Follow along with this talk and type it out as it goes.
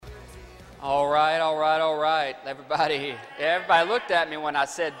All right, all right, all right. Everybody looked at me when I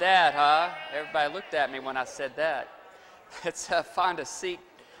said that, huh? Everybody looked at me when I said that. Let's find a seat.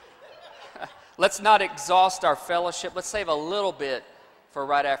 Let's not exhaust our fellowship. Let's save a little bit for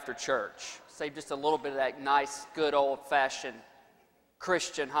right after church. Save just a little bit of that nice, good, old-fashioned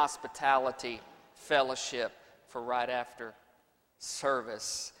Christian hospitality fellowship for right after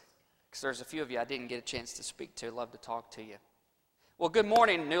service. Because there's a few of you I didn't get a chance to speak to. I'd love to talk to you. Well, good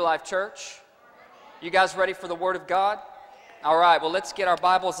morning, New Life Church. You guys ready for the Word of God? All right, well, let's get our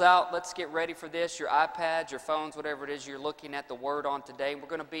Bibles out. Let's get ready for this. Your iPads, your phones, whatever it is you're looking at the Word on today. We're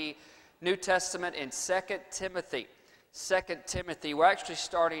going to be New Testament in 2 Timothy. 2 Timothy. We're actually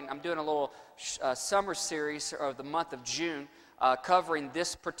starting, I'm doing a little summer series of the month of June covering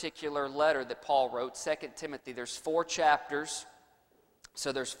this particular letter that Paul wrote, 2 Timothy. There's 4 chapters,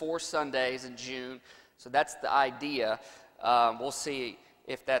 so there's 4 Sundays in June. So that's the idea. We'll see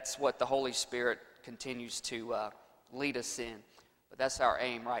if that's what the Holy Spirit continues to lead us in. But that's our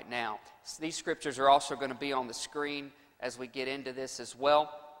aim right now. So these scriptures are also going to be on the screen as we get into this as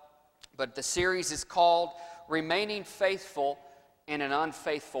well. But the series is called Remaining Faithful in an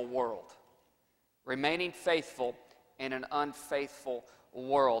Unfaithful World. Remaining Faithful in an Unfaithful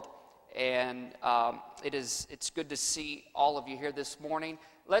World. And it's good to see all of you here this morning.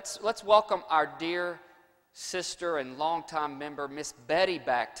 Let's welcome our dear sister and longtime member, Miss Betty,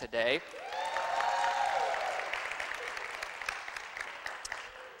 back today.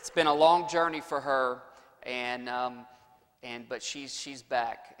 It's been a long journey for her, but she's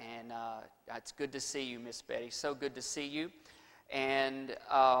back, and it's good to see you, Miss Betty. So good to see you, and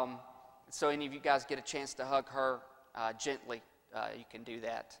so any of you guys get a chance to hug her gently, you can do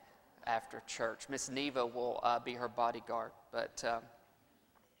that after church. Miss Neva will be her bodyguard, but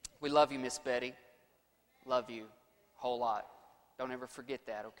we love you, Miss Betty. Love you a whole lot. Don't ever forget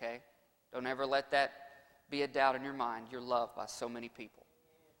that, okay? Don't ever let that be a doubt in your mind. You're loved by so many people.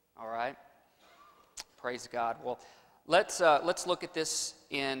 All right? Praise God. Well, let's look at this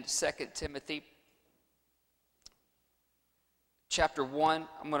in 2 Timothy chapter 1.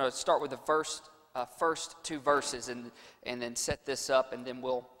 I'm going to start with the first 2 verses and then set this up, and then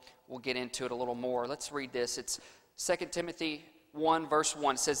we'll get into it a little more. Let's read this. It's 2 Timothy 1, verse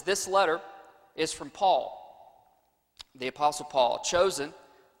 1. It says, "This letter is from Paul, the Apostle Paul, chosen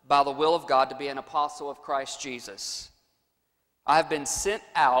by the will of God to be an apostle of Christ Jesus. I have been sent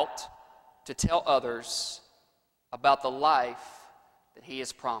out to tell others about the life that he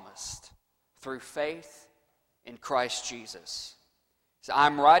has promised through faith in Christ Jesus. So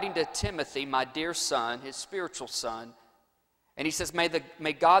I'm writing to Timothy, my dear son, his spiritual son, and he says, May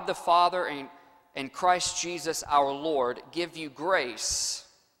God the Father and Christ Jesus our Lord give you grace."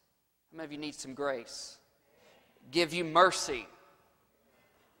 How many of you need some grace? Give you mercy.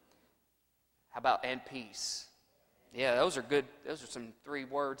 How about and peace? Yeah, those are good. Those are some 3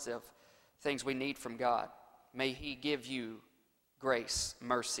 words of things we need from God. May He give you grace,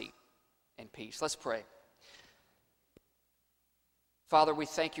 mercy, and peace. Let's pray. Father, we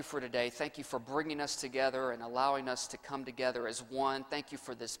thank you for today. Thank you for bringing us together and allowing us to come together as one. Thank you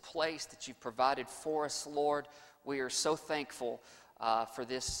for this place that you've provided for us, Lord. We are so thankful for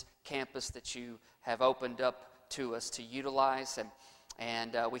this campus that you have opened up to us to utilize.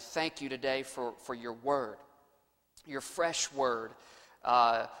 And we thank you today for your word, your fresh word,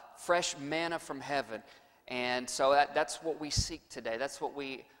 fresh manna from heaven. And so that's what we seek today. That's what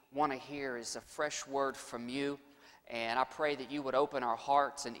we want to hear, is a fresh word from you. And I pray that you would open our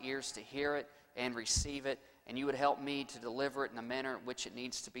hearts and ears to hear it and receive it, and you would help me to deliver it in the manner in which it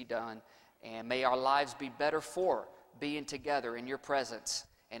needs to be done. And may our lives be better for being together in your presence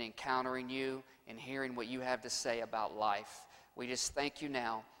and encountering you and hearing what you have to say about life. We just thank you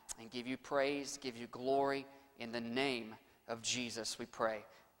now and give you praise, give you glory. In the name of Jesus, we pray.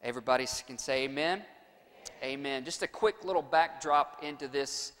 Everybody can say amen. Amen. Just a quick little backdrop into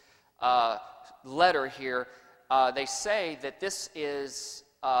this letter here. They say that this is,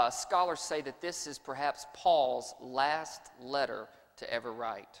 scholars say that this is perhaps Paul's last letter to ever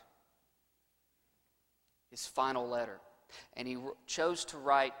write. His final letter. And he chose to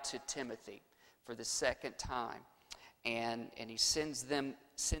write to Timothy for the second time. And he sends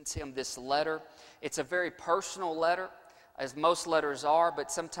him this letter. It's a very personal letter, as most letters are, but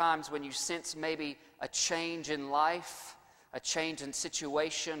sometimes when you sense maybe a change in life, a change in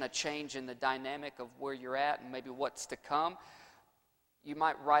situation, a change in the dynamic of where you're at and maybe what's to come, you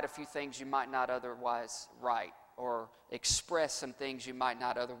might write a few things you might not otherwise write, or express some things you might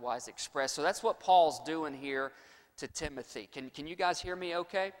not otherwise express. So that's what Paul's doing here to Timothy. Can you guys hear me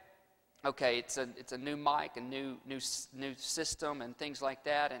okay? Okay, it's a new mic, a new system and things like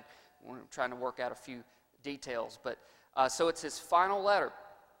that, and We're trying to work out a few details. But so it's his final letter.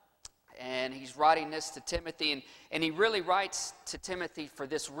 And he's writing this to Timothy, and he really writes to Timothy for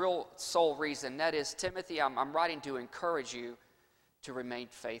this real sole reason. That is, Timothy, I'm writing to encourage you to remain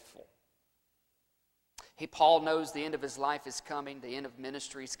faithful. Paul knows the end of his life is coming. The end of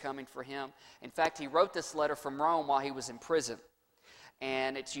ministry is coming for him. In fact, he wrote this letter from Rome while he was in prison.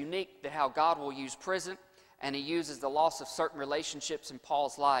 And it's unique that how God will use prison, and he uses the loss of certain relationships in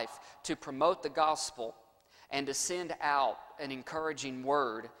Paul's life to promote the gospel and to send out an encouraging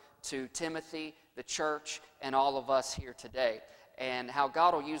word to Timothy, the church, and all of us here today. And how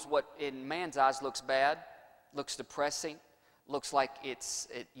God will use what in man's eyes looks bad, looks depressing, looks like it's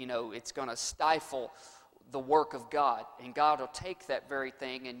going to stifle the work of God. And God will take that very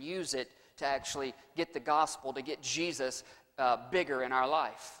thing and use it to actually get the gospel, to get Jesus bigger in our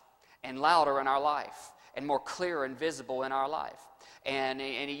life and louder in our life and more clear and visible in our life. And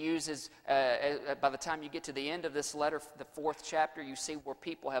he uses, by the time you get to the end of this letter, the 4th chapter, you see where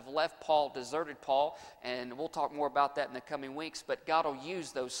people have left Paul, deserted Paul, and we'll talk more about that in the coming weeks, but God will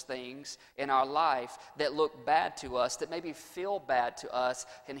use those things in our life that look bad to us, that maybe feel bad to us,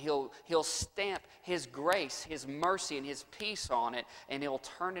 and he'll stamp his grace, his mercy, and his peace on it, and he'll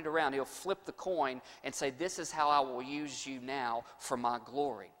turn it around. He'll flip the coin and say, this is how I will use you now for my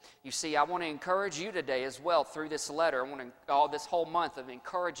glory. You see, I want to encourage you today as well through this letter. I want to, this whole month of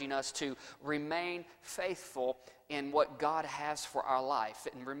encouraging us to remain faithful in what God has for our life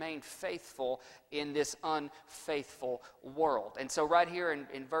and remain faithful in this unfaithful world. And so right here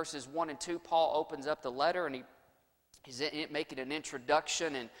in verses 1 and 2, Paul opens up the letter and he's making an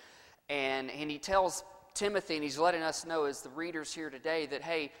introduction and he tells Timothy, and he's letting us know as the readers here today that,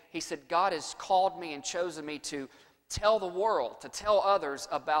 hey, he said, God has called me and chosen me to tell the world, to tell others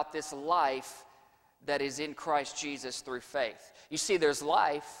about this life that is in Christ Jesus through faith. You see, there's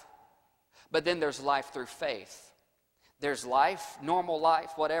life, but then there's life through faith. There's life, normal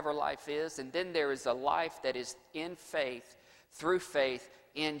life, whatever life is, and then there is a life that is in faith, through faith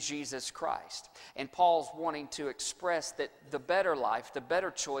in Jesus Christ. And Paul's wanting to express that the better life, the better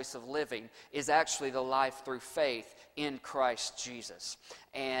choice of living is actually the life through faith in Christ Jesus.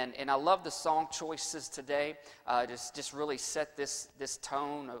 And I love the song choices today. Just really set this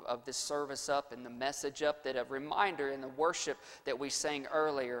tone of this service up and the message up. That a reminder in the worship that we sang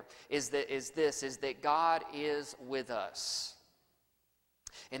earlier is that God is with us,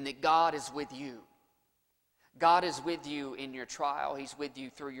 and that God is with you. God is with you in your trial. He's with you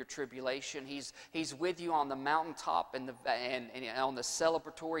through your tribulation. He's with you on the mountaintop and on the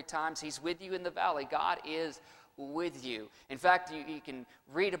celebratory times. He's with you in the valley. God is with you. In fact, you can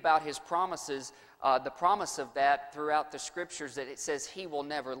read about his promises, the promise of that throughout the scriptures, that it says he will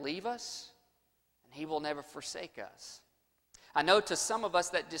never leave us and he will never forsake us. I know to some of us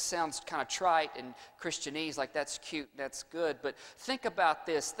that just sounds kind of trite and Christianese, like that's cute, that's good, but think about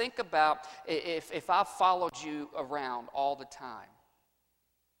this. Think about if I followed you around all the time.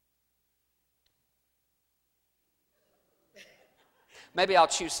 Maybe I'll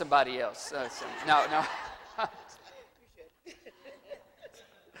choose somebody else. No.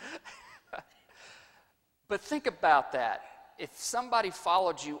 But think about that. If somebody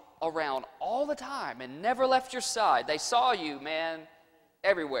followed you around all the time and never left your side, they saw you, man,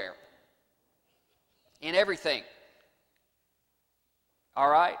 everywhere, in everything. All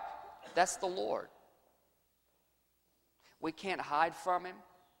right? That's the Lord. We can't hide from him.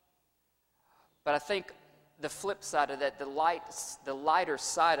 But I think the flip side of that, the lighter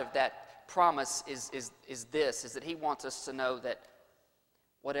side of that promise is that he wants us to know that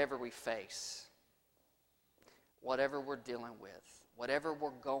whatever we face, whatever we're dealing with, whatever we're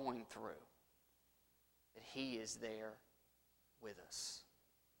going through, that he is there with us.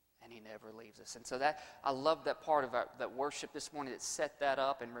 And he never leaves us. And so I love that part of that worship this morning that set that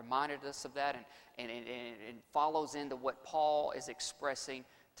up and reminded us of that and follows into what Paul is expressing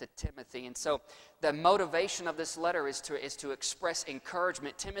to Timothy. And so the motivation of this letter is to express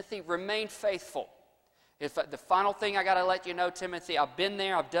encouragement. Timothy, remain faithful. If the final thing I got to let you know, Timothy, I've been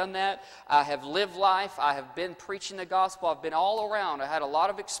there, I've done that. I have lived life. I have been preaching the gospel. I've been all around. I had a lot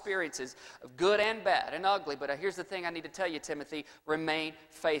of experiences, good and bad and ugly. But here's the thing I need to tell you, Timothy, remain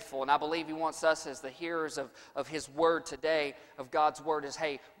faithful. And I believe he wants us as the hearers of his word today, of God's word, is,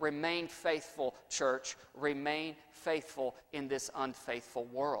 hey, remain faithful, church. Remain faithful in this unfaithful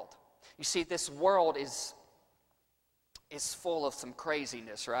world. You see, this world is full of some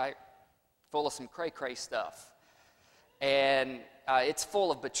craziness, right? Full of some cray-cray stuff. And it's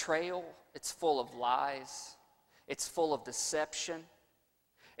full of betrayal. It's full of lies. It's full of deception.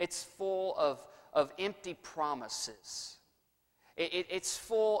 It's full of empty promises. It's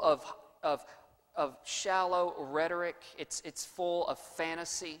full of shallow rhetoric. It's full of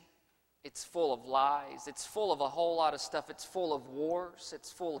fantasy. It's full of lies. It's full of a whole lot of stuff. It's full of wars.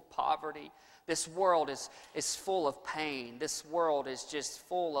 It's full of poverty. This world is full of pain. This world is just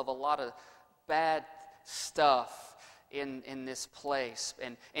full of a lot of bad stuff in this place.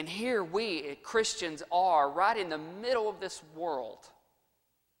 And here we, Christians, are right in the middle of this world.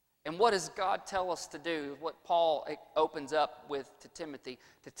 And what does God tell us to do? What Paul opens up with to Timothy,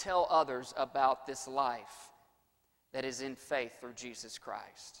 to tell others about this life that is in faith through Jesus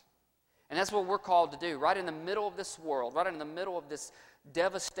Christ. And that's what we're called to do, right in the middle of this world, right in the middle of this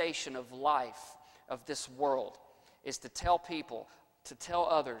devastation of life, of this world, is to tell people, to tell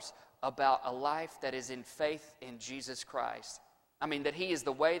others about a life that is in faith in Jesus Christ. I mean, that He is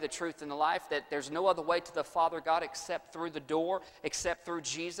the way, the truth, and the life, that there's no other way to the Father God except through the door, except through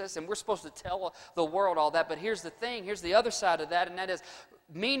Jesus. And we're supposed to tell the world all that. But here's the thing, here's the other side of that, and that is,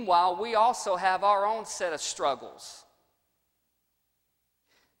 meanwhile, we also have our own set of struggles.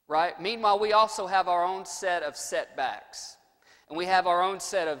 Right? Meanwhile, we also have our own set of setbacks. And we have our own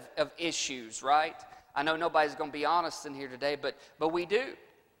set of issues, right? I know nobody's going to be honest in here today, but we do.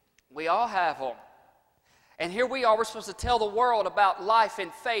 We all have them. And here we are, we're supposed to tell the world about life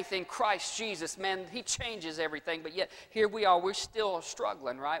and faith in Christ Jesus. Man, He changes everything, but yet here we are, we're still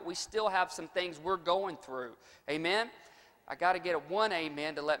struggling, right? We still have some things we're going through. Amen? I got to get a one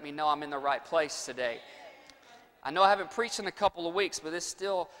amen to let me know I'm in the right place today. I know I haven't preached in a couple of weeks, but I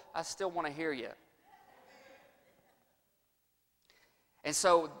still want to hear you. And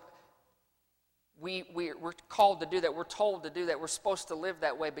so we're called to do that. We're told to do that. We're supposed to live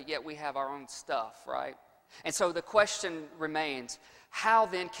that way, but yet we have our own stuff, right? And so the question remains, how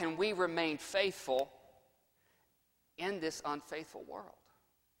then can we remain faithful in this unfaithful world?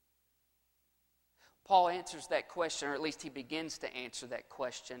 Paul answers that question, or at least he begins to answer that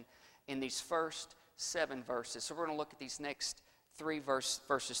question in these first 7 verses. So we're going to look at these next 3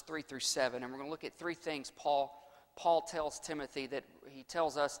 verses 3 through 7, and we're going to look at 3 things Paul tells Timothy that he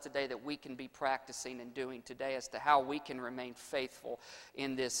tells us today that we can be practicing and doing today as to how we can remain faithful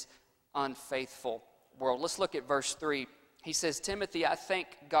in this unfaithful world. Let's look at verse 3. He says, Timothy, I thank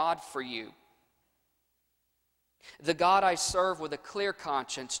God for you, the God I serve with a clear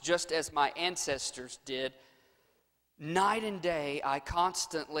conscience, just as my ancestors did. Night and day I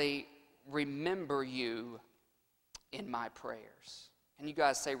constantly remember you in my prayers. Can you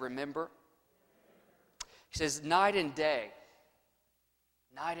guys say remember? He says, night and day,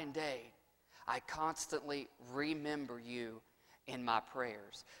 I constantly remember you in my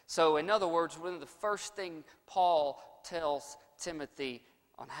prayers. So in other words, one of the first thing Paul tells Timothy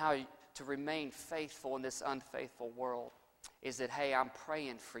on how to remain faithful in this unfaithful world is that, hey, I'm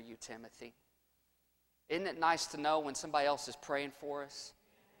praying for you, Timothy. Isn't it nice to know when somebody else is praying for us?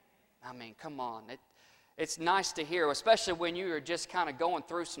 I mean, come on. It's nice to hear, especially when you are just kind of going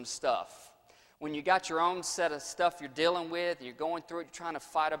through some stuff. When you got your own set of stuff you're dealing with, and you're going through it, you're trying to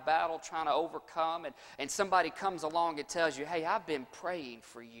fight a battle, trying to overcome, and somebody comes along and tells you, hey, I've been praying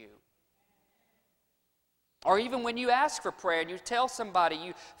for you. Or even when you ask for prayer and you tell somebody,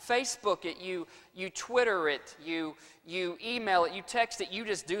 you Facebook it, you Twitter it, you email it, you text it, you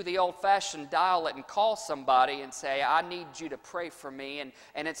just do the old-fashioned dial it and call somebody and say, I need you to pray for me.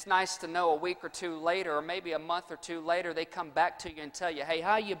 And it's nice to know a week or two later, or maybe a month or two later, they come back to you and tell you, hey,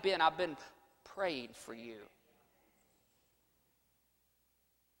 how you been? I've been praying for you.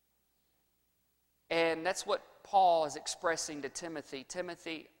 And that's what Paul is expressing to Timothy.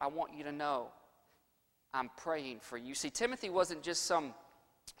 Timothy, I want you to know I'm praying for you. See, Timothy wasn't just some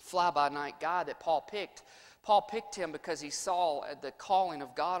fly-by-night guy that Paul picked. Paul picked him because he saw the calling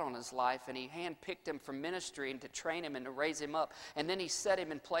of God on his life, and he handpicked him for ministry and to train him and to raise him up. And then he set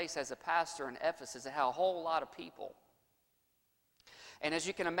him in place as a pastor in Ephesus that had a whole lot of people. And as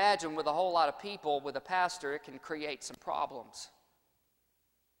you can imagine, with a whole lot of people, with a pastor, it can create some problems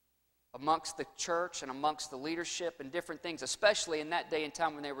amongst the church and amongst the leadership and different things, especially in that day and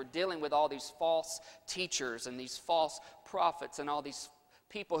time when they were dealing with all these false teachers and these false prophets and all these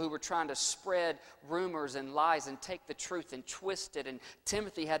people who were trying to spread rumors and lies and take the truth and twist it. And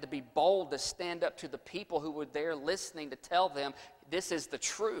Timothy had to be bold to stand up to the people who were there listening to tell them, this is the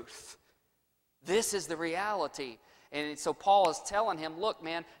truth. This is the reality. And so Paul is telling him, look,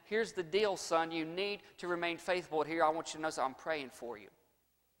 man, here's the deal, son. You need to remain faithful here. I want you to know, so I'm praying for you.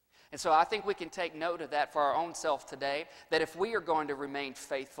 And so I think we can take note of that for our own self today, that if we are going to remain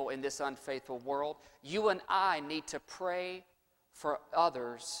faithful in this unfaithful world, you and I need to pray for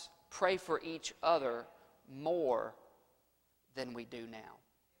others, pray for each other more than we do now.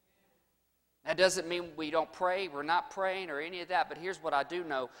 That doesn't mean we don't pray, we're not praying or any of that, but here's what I do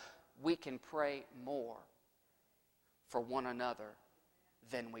know. We can pray more for one another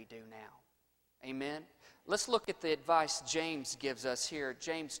than we do now. Amen? Let's look at the advice James gives us here.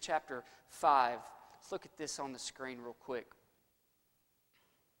 James chapter 5. Let's look at this on the screen real quick.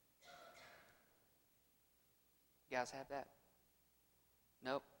 You guys have that?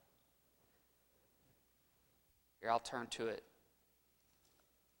 Nope. Here, I'll turn to it.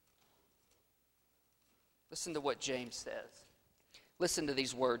 Listen to what James says. Listen to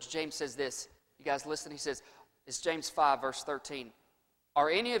these words. James says this. You guys listen. He says, it's James 5, verse 13. Are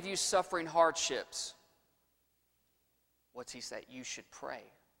any of you suffering hardships? What's he say? You should pray.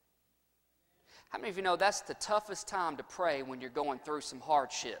 How many of you know that's the toughest time to pray when you're going through some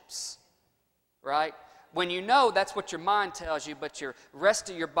hardships? Right? When you know that's what your mind tells you, but your rest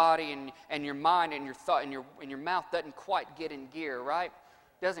of your body and your mind and your thought and your mouth doesn't quite get in gear, right?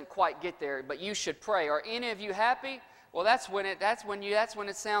 Doesn't quite get there, but you should pray. Are any of you happy? Well, that's when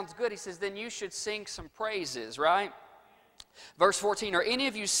it sounds good. He says, then you should sing some praises, right? Verse 14, are any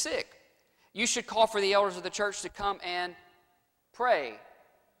of you sick? You should call for the elders of the church to come and pray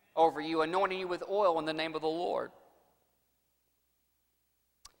over you, anointing you with oil in the name of the Lord.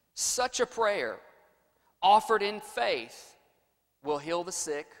 Such a prayer, offered in faith, will heal the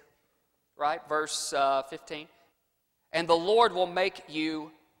sick, right? Verse 15. And the Lord will make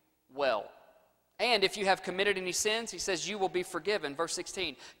you well. And if you have committed any sins, he says, you will be forgiven. Verse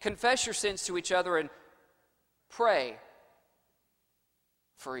 16. Confess your sins to each other and pray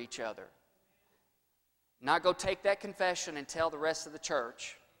for each other. Not go take that confession and tell the rest of the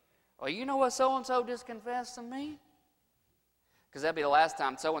church, well, you know what so-and-so just confessed to me? Because that'll be the last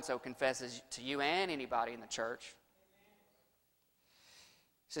time so-and-so confesses to you and anybody in the church.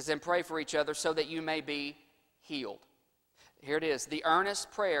 He says, and pray for each other so that you may be healed. Here it is. The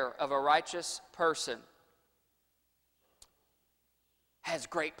earnest prayer of a righteous person has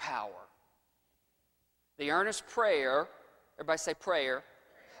great power. The earnest prayer, everybody say prayer,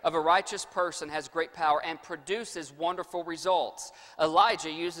 of a righteous person has great power and produces wonderful results.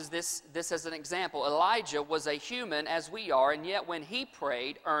 Elijah uses this as an example. Elijah was a human as we are, and yet when he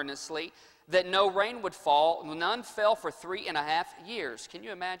prayed earnestly that no rain would fall, none fell for 3.5 years. Can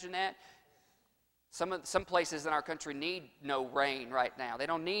you imagine that? Some places in our country need no rain right now. They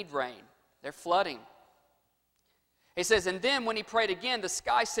don't need rain. They're flooding. He says, and then when he prayed again, the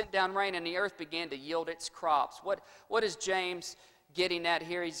sky sent down rain and the earth began to yield its crops. What is James getting at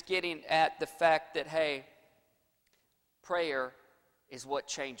here? He's getting at the fact that, hey, prayer is what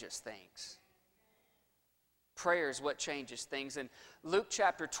changes things. Prayer is what changes things. In Luke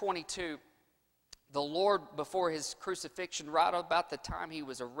chapter 22, the Lord, before his crucifixion, right about the time he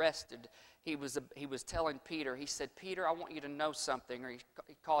was arrested, he was telling Peter, he said, Peter, I want you to know something. Or he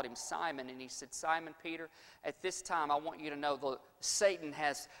called him Simon, and he said, Simon, Peter, at this time I want you to know that Satan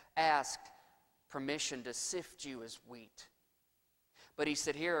has asked permission to sift you as wheat. But he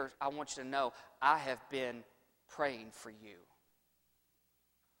said, here, I want you to know, I have been praying for you.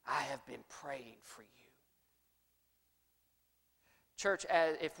 I have been praying for you. Church,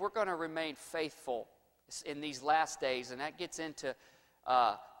 if we're going to remain faithful in these last days, and that gets into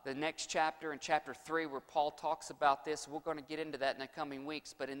the next chapter, in chapter 3, where Paul talks about this. We're going to get into that in the coming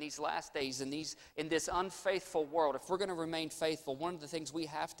weeks. But in these last days, in this unfaithful world, if we're going to remain faithful, one of the things we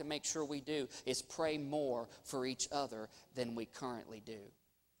have to make sure we do is pray more for each other than we currently do.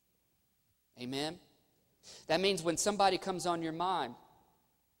 Amen? That means when somebody comes on your mind,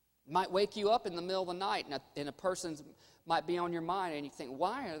 it might wake you up in the middle of the night, and a person's might be on your mind, and you think,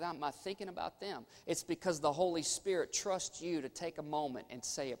 why am I thinking about them? It's because the Holy Spirit trusts you to take a moment and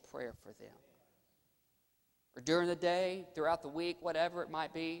say a prayer for them. Or during the day, throughout the week, whatever it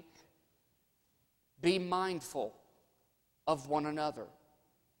might be mindful of one another.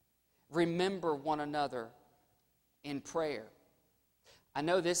 Remember one another in prayer. I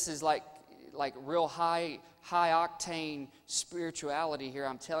know this is like real high octane spirituality here,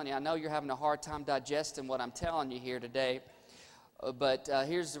 I'm telling you. I know you're having a hard time digesting what I'm telling you here today. But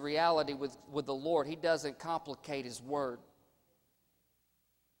here's the reality with the Lord. He doesn't complicate His Word.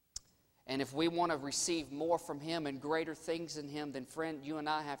 And if we want to receive more from Him and greater things in Him, then friend, you and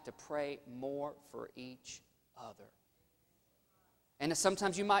I have to pray more for each other. And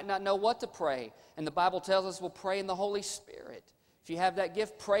sometimes you might not know what to pray. And the Bible tells us we'll pray in the Holy Spirit. If you have that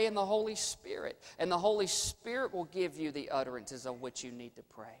gift, pray in the Holy Spirit. And the Holy Spirit will give you the utterances of which you need to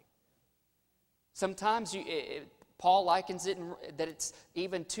pray. Sometimes Paul likens it that it's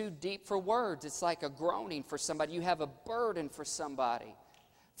even too deep for words. It's like a groaning for somebody. You have a burden for somebody.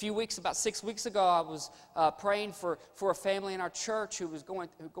 About 6 weeks ago, I was praying for a family in our church who was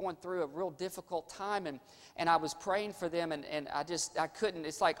going through a real difficult time, and I was praying for them, and I couldn't,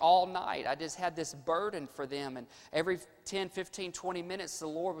 it's like all night. I just had this burden for them, and every 10, 15, 20 minutes, the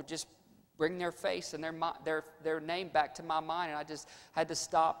Lord would just bring their face and their name back to my mind, and I just had to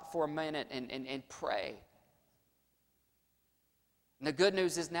stop for a minute and pray. And the good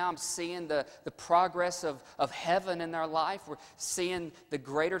news is now I'm seeing the progress of heaven in their life. We're seeing the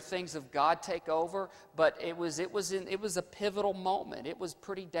greater things of God take over. But it was a pivotal moment. It was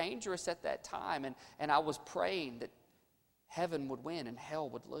pretty dangerous at that time. And I was praying that heaven would win and hell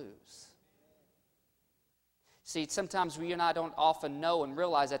would lose. See, sometimes you and I don't often know and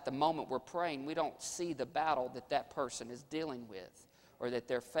realize at the moment we're praying, we don't see the battle that person is dealing with or that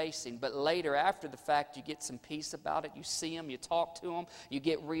they're facing. But later, after the fact, you get some peace about it. You see them, you talk to them, you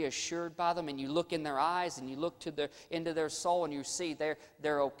get reassured by them, and you look in their eyes and you look into their soul and you see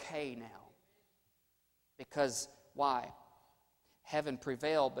they're okay now. Because, why? Heaven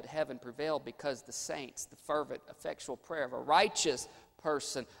prevailed, but heaven prevailed because the saints, the fervent, effectual prayer of a righteous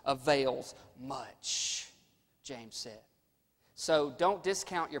person avails much, James said. So don't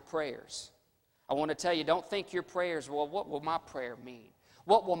discount your prayers. I want to tell you, don't think your prayers, well, what will my prayer mean?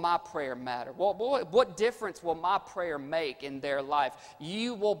 What will my prayer matter? What difference will my prayer make in their life?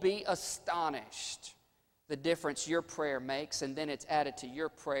 You will be astonished the difference your prayer makes, and then it's added to your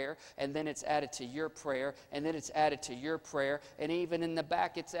prayer, and then it's added to your prayer, and then it's added to your prayer, and even in the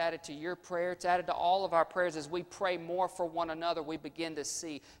back it's added to your prayer. It's added to all of our prayers. As we pray more for one another, we begin to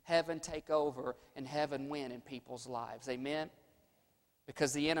see heaven take over and heaven win in people's lives. Amen?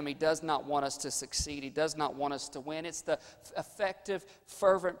 Because the enemy does not want us to succeed. He does not want us to win. It's the effective,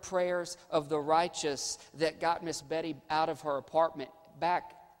 fervent prayers of the righteous that got Miss Betty out of her apartment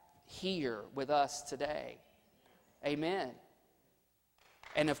back here with us today. Amen.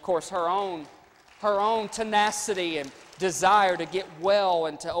 And of course, her own tenacity and desire to get well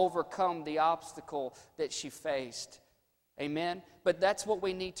and to overcome the obstacle that she faced. Amen. But that's what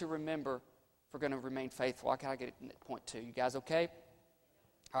we need to remember if we're going to remain faithful. I gotta get to point 2. You guys okay?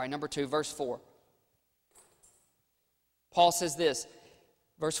 All right, number 2, verse 4. Paul says this,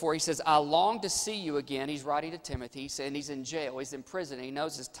 verse 4, he says, I long to see you again. He's writing to Timothy, and he's in jail, he's in prison. He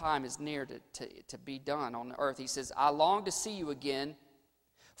knows his time is near to be done on the earth. He says, I long to see you again,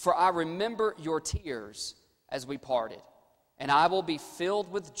 for I remember your tears as we parted, and I will be filled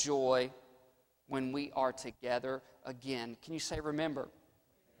with joy when we are together again. Can you say remember?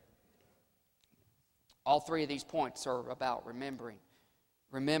 All 3 of these points are about remembering.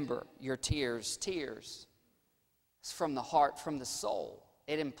 Remember your tears. Tears is from the heart, from the soul.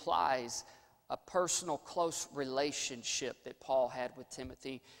 It implies a personal, close relationship that Paul had with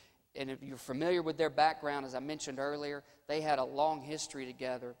Timothy. And if you're familiar with their background, as I mentioned earlier, they had a long history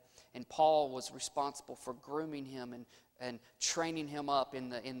together. And Paul was responsible for grooming him and training him up in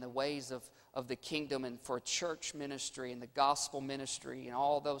the ways of the kingdom and for church ministry and the gospel ministry and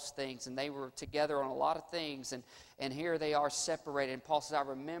all those things. And they were together on a lot of things. And here they are separated. And Paul says, I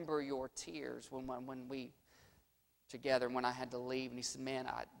remember your tears when we together, when I had to leave. And he said, man,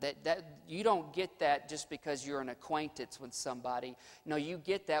 you don't get that just because you're an acquaintance with somebody. No, you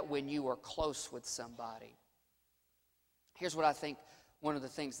get that when you are close with somebody. Here's what I think one of the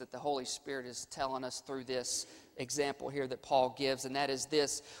things that the Holy Spirit is telling us through this example here that Paul gives, and that is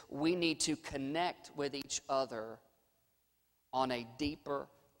this: we need to connect with each other on a deeper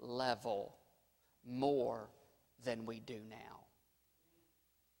level more than we do now.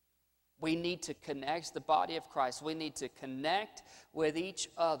 We need to connect, the body of Christ, we need to connect with each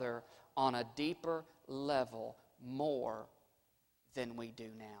other on a deeper level more than we do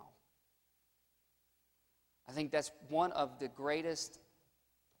now. I think that's one of the greatest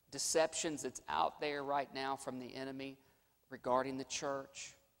deceptions that's out there right now from the enemy regarding the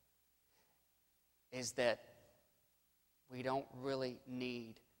church, is that we don't really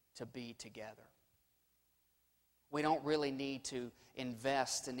need to be together. We don't really need to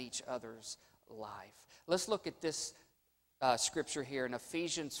invest in each other's life. Let's look at this scripture here in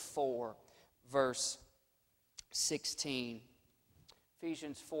Ephesians 4, verse 16.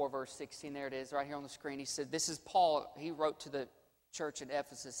 Ephesians 4, verse 16, there it is, right here on the screen. He said, this is Paul, he wrote to the church in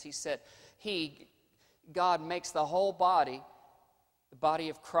Ephesus. He said, God makes the whole body, the body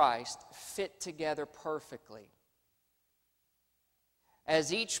of Christ, fit together perfectly.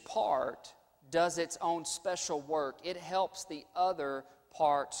 As each part does its own special work, it helps the other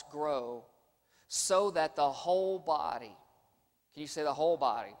parts grow so that the whole body, can you say the whole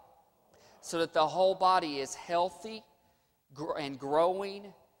body? So that the whole body is healthy and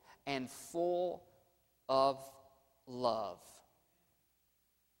growing and full of love.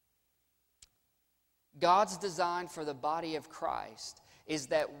 God's design for the body of Christ is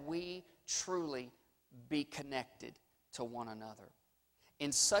that we truly be connected to one another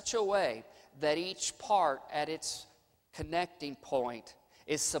in such a way that each part at its connecting point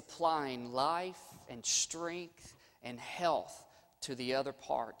is supplying life and strength and health to the other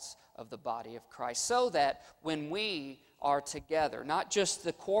parts of the body of Christ, so that when we are together, not just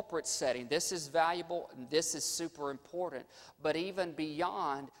the corporate setting, this is valuable and this is super important, but even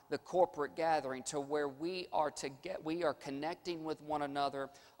beyond the corporate gathering, to where we are connecting with one another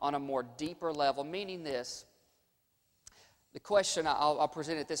on a more deeper level. Meaning this, the question, I'll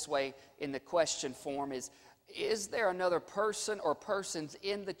present it this way in the question form, is there another person or persons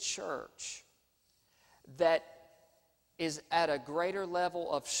in the church that is at a greater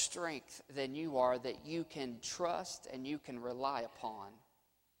level of strength than you are, that you can trust and you can rely upon,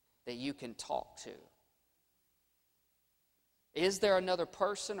 that you can talk to? Is there another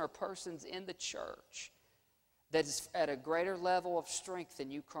person or persons in the church that is at a greater level of strength than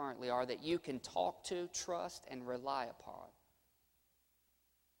you currently are, that you can talk to, trust, and rely upon?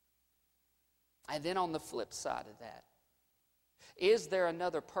 And then on the flip side of that, is there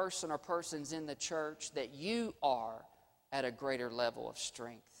another person or persons in the church that you are at a greater level of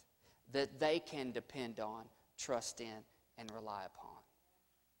strength, that they can depend on, trust in, and rely upon?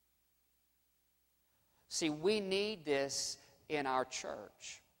 See, we need this in our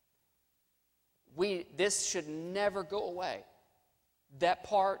church. This should never go away. That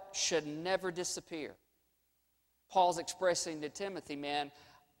part should never disappear. Paul's expressing to Timothy, man,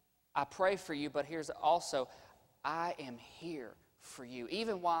 I pray for you, but here's also, I am here for you.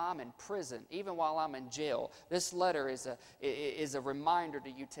 Even while I'm in prison, even while I'm in jail, this letter is a reminder to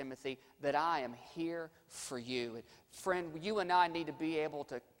you, Timothy, that I am here for you. And friend, you and I need to be able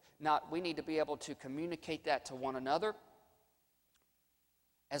to communicate that to one another,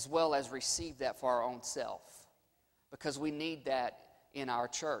 as well as receive that for our own self, because we need that in our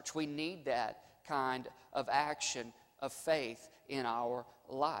church. We need that kind of action of faith in our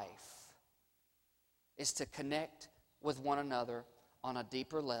life, is to connect with one another on a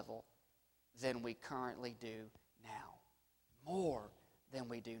deeper level than we currently do now. More than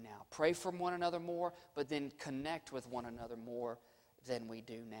we do now. Pray for one another more, but then connect with one another more than we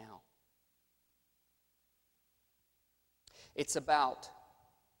do now. It's about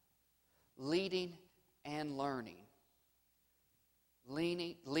leading and learning.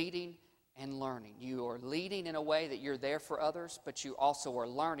 Leading and learning. You are leading in a way that you're there for others, but you also are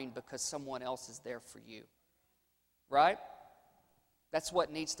learning because someone else is there for you. Right? That's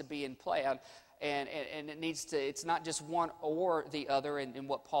what needs to be in play. And it's not just one or the other in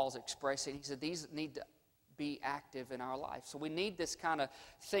what Paul's expressing. He said these need to be active in our life. So we need this kind of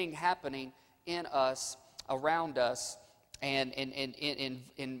thing happening in us, around us, and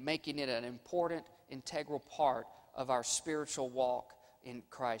in making it an important, integral part of our spiritual walk in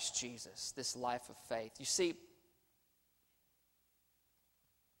Christ Jesus, this life of faith. You see,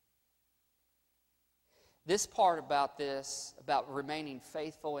 this part about remaining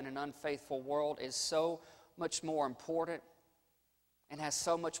faithful in an unfaithful world, is so much more important and has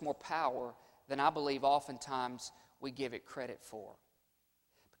so much more power than I believe oftentimes we give it credit for.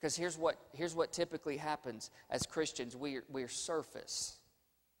 Because here's what typically happens as Christians. We're surface.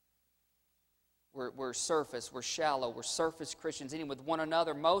 We're surface, we're shallow, we're surface Christians. Even with one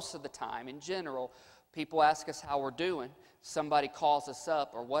another, most of the time, in general, people ask us how we're doing. Somebody calls us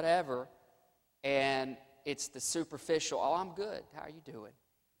up or whatever, and it's the superficial, oh, I'm good. How are you doing?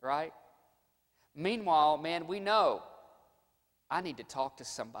 Right? Meanwhile, man, we know I need to talk to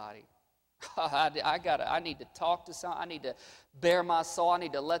somebody. I need to talk to someone. I need to bare my soul. I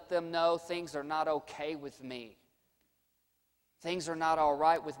need to let them know things are not okay with me. Things are not all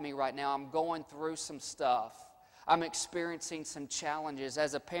right with me right now. I'm going through some stuff. I'm experiencing some challenges.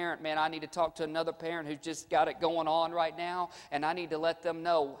 As a parent, man, I need to talk to another parent who's just got it going on right now, and I need to let them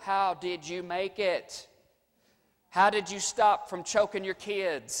know, how did you make it? How did you stop from choking your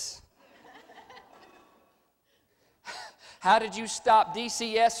kids? How did you stop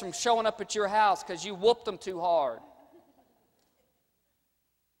DCS from showing up at your house because you whooped them too hard?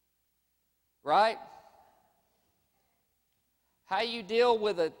 Right? How you deal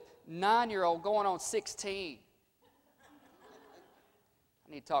with a 9-year-old going on 16?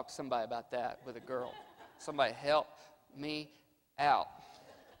 I need to talk to somebody about that with a girl. Somebody help me out.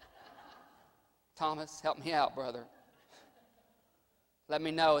 Thomas, help me out, brother. Let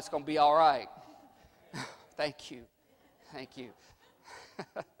me know it's going to be all right. Thank you. Thank you.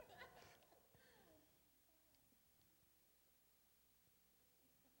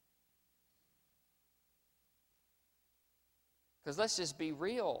 Because let's just be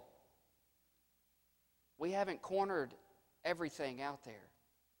real. We haven't cornered everything out there.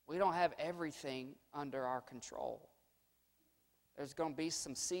 We don't have everything under our control. There's going to be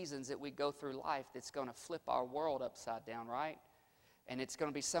some seasons that we go through life that's going to flip our world upside down, right? And it's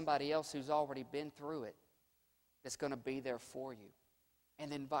going to be somebody else who's already been through it that's going to be there for you.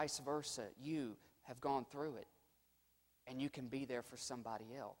 And then vice versa. You have gone through it, and you can be there for somebody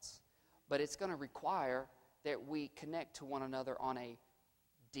else. But it's going to require that we connect to one another on a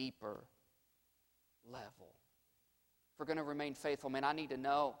deeper level. If we're going to remain faithful, man, I need to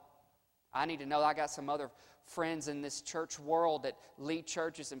know. I got some other friends in this church world that lead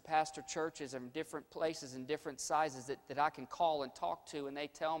churches and pastor churches in different places and different sizes that I can call and talk to, and they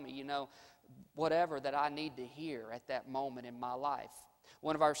tell me, whatever that I need to hear at that moment in my life.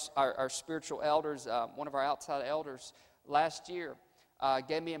 One of our spiritual elders, one of our outside elders last year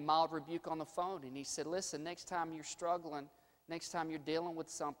gave me a mild rebuke on the phone, and he said, listen, next time you're struggling, next time you're dealing with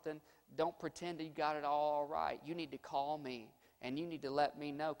something, don't pretend that you got it all right. You need to call me. And you need to let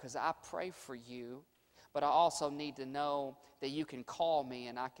me know, because I pray for you, but I also need to know that you can call me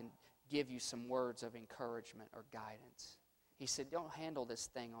and I can give you some words of encouragement or guidance. He said, don't handle this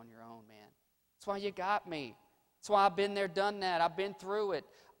thing on your own, man. That's why you got me. That's why I've been there, done that. I've been through it.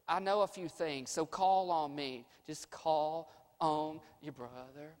 I know a few things, so call on me. Just call on your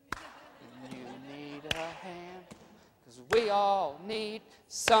brother. You need a hand, because we all need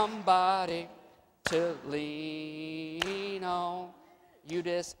somebody to lean on. You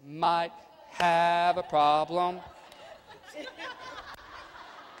just might have a problem.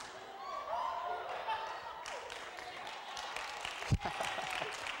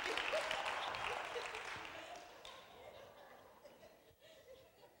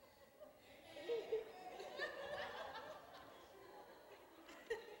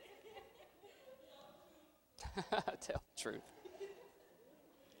 Tell the truth.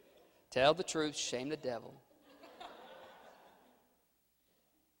 Tell the truth, shame the devil.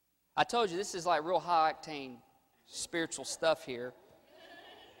 I told you this is like real high-octane spiritual stuff here.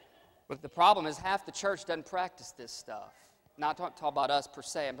 But the problem is half the church doesn't practice this stuff. Not talking about us per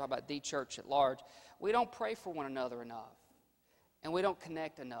se, I'm talking about the church at large. We don't pray for one another enough. And we don't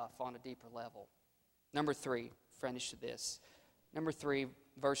connect enough on a deeper level. Number 3, finish this. Number 3,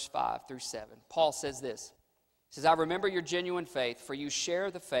 verse 5 through 7. Paul says this. He says, I remember your genuine faith, for you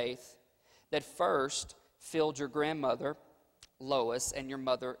share the faith that first filled your grandmother, Lois, and your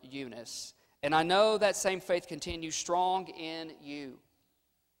mother, Eunice. And I know that same faith continues strong in you.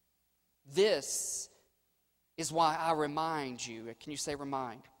 This is why I remind you. Can you say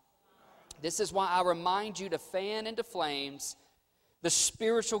remind? This is why I remind you to fan into flames the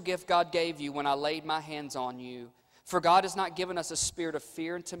spiritual gift God gave you when I laid my hands on you. For God has not given us a spirit of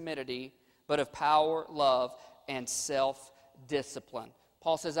fear and timidity, but of power, love, and self-discipline.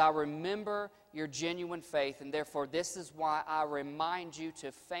 Paul says, I remember your genuine faith, and therefore this is why I remind you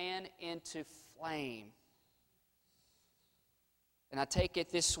to fan into flame. And I take it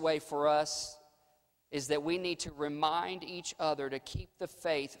this way for us, is that we need to remind each other to keep the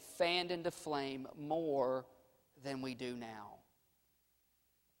faith fanned into flame more than we do now.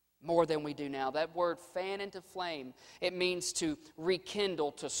 More than we do now. That word fan into flame, it means to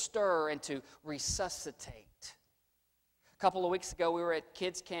rekindle, to stir, and to resuscitate. A couple of weeks ago, we were at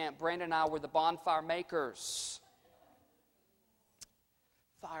kids' camp. Brandon and I were the bonfire makers.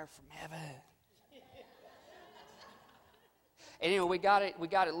 Fire from heaven. And anyway, we got it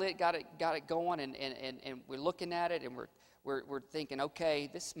lit, got it going, and we're looking at it, and we're thinking,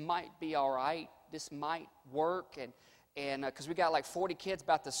 okay, this might be all right. This might work, and because we got like 40 kids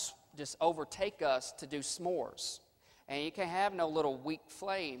about to just overtake us to do s'mores. And you can't have no little weak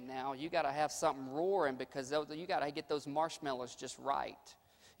flame now. You got to have something roaring, because you got to get those marshmallows just right.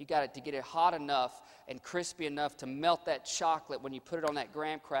 You got to get it hot enough and crispy enough to melt that chocolate when you put it on that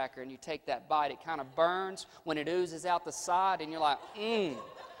graham cracker and you take that bite. It kind of burns when it oozes out the side, and you're like,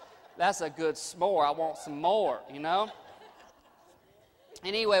 that's a good s'more. I want some more,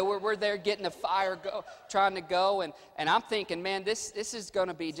 Anyway, we're there getting the fire trying to go, and I'm thinking, man, this is going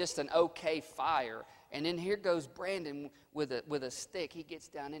to be just an okay fire. And then here goes Brandon with a stick. He gets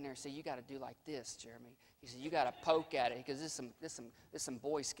down in there and says, you got to do like this, Jeremy. He said, you got to poke at it, because this is some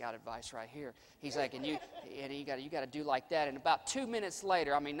Boy Scout advice right here. He's like, you got to do like that. And about 2 minutes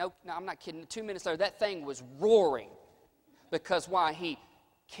later, no, I'm not kidding. 2 minutes later, that thing was roaring, because why? He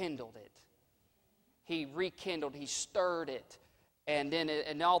kindled it. He rekindled. He stirred it. And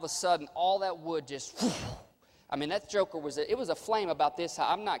then all of a sudden, all that wood just, that joker was a flame about this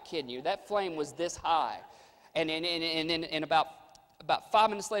high. I'm not kidding you. That flame was this high. And then about 5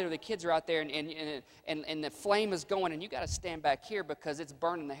 minutes later, the kids are out there, and the flame is going, and you got to stand back here because it's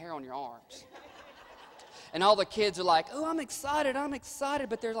burning the hair on your arms. And all the kids are like, oh, I'm excited.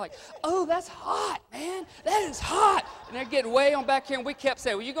 But they're like, oh, that's hot, man. That is hot. And they're getting way on back here. And we kept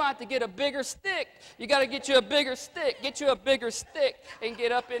saying, well, you're going to have to get a bigger stick. You got to get you a bigger stick. Get you a bigger stick and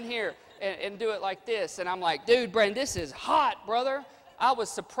get up in here and do it like this. And I'm like, dude, Brandon, this is hot, brother. I was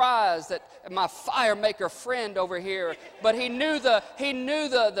surprised that my fire maker friend over here, but he knew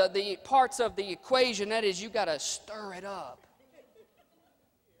the parts of the equation. That is, you got to stir it up.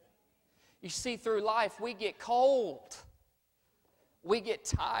 You see, through life, we get cold. We get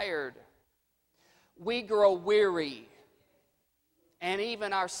tired. We grow weary. And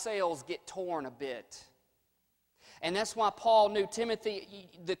even our sails get torn a bit. And that's why Paul knew, Timothy,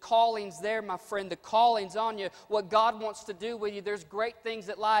 the calling's there, my friend. The calling's on you. What God wants to do with you, there's great things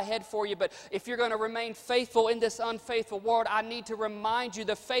that lie ahead for you. But if you're going to remain faithful in this unfaithful world, I need to remind you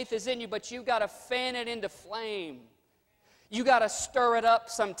the faith is in you, but you got to fan it into flame. You got to stir it up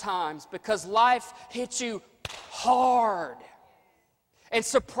sometimes because life hits you hard. And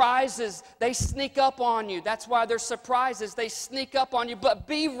surprises, they sneak up on you. That's why they're surprises. They sneak up on you. But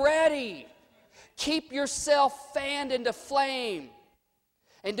be ready. Keep yourself fanned into flame.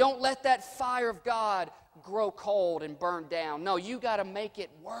 And don't let that fire of God grow cold and burn down. No, you got to make it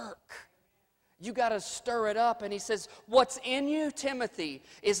work. You got to stir it up. And he says, what's in you, Timothy,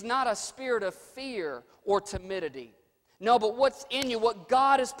 is not a spirit of fear or timidity. No, but what's in you, what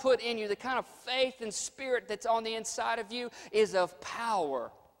God has put in you, the kind of faith and spirit that's on the inside of you is of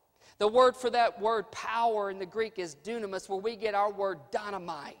power. The word for that word power in the Greek is dunamis, where we get our word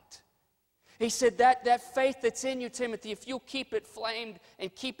dynamite. He said that faith that's in you, Timothy, if you'll keep it flamed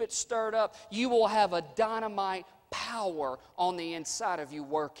and keep it stirred up, you will have a dynamite power on the inside of you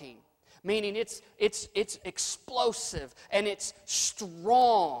working. Meaning it's explosive and it's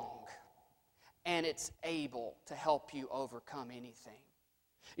strong and it's able to help you overcome anything.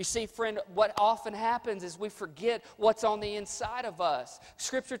 You see, friend, what often happens is we forget what's on the inside of us.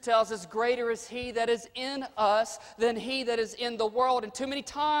 Scripture tells us, greater is He that is in us than he that is in the world. And too many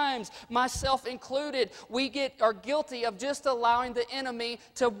times, myself included, we are guilty of just allowing the enemy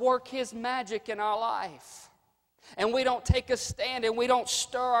to work his magic in our life. And we don't take a stand and we don't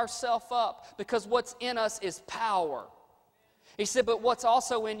stir ourselves up because what's in us is power. He said, but what's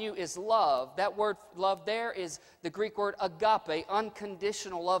also in you is love. That word love there is the Greek word agape,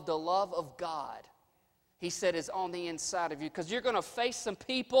 unconditional love, the love of God. He said is on the inside of you because you're going to face some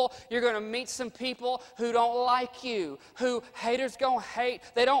people, you're going to meet some people who don't like you, who haters going to hate.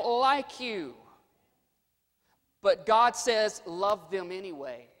 They don't like you. But God says, love them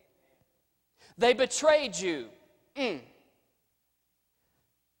anyway. They betrayed you.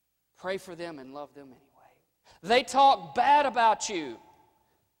 Pray for them and love them anyway. They talk bad about you.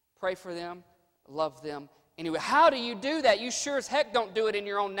 Pray for them, love them anyway. How do you do that? You sure as heck don't do it in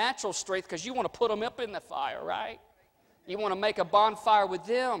your own natural strength because you want to put them up in the fire, right? You want to make a bonfire with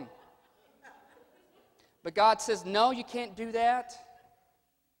them. But God says, no, you can't do that.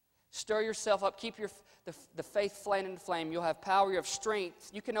 Stir yourself up. Keep the faith flame in the flame. You'll have power. You have strength.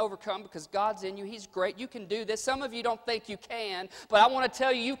 You can overcome because God's in you. He's great. You can do this. Some of you don't think you can, but I want to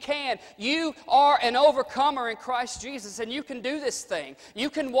tell you, you can. You are an overcomer in Christ Jesus, and you can do this thing. You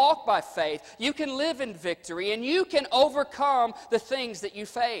can walk by faith. You can live in victory, and you can overcome the things that you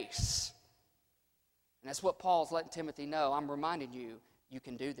face. And that's what Paul's letting Timothy know. I'm reminding you, you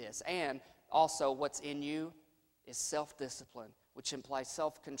can do this. And also, what's in you is self-discipline, which implies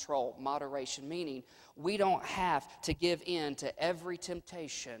self-control, moderation, meaning we don't have to give in to every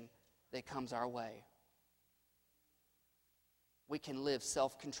temptation that comes our way. We can live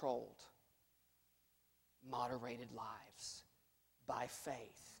self-controlled, moderated lives by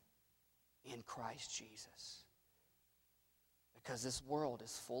faith in Christ Jesus. Because this world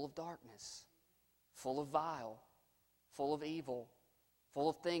is full of darkness, full of vile, full of evil, full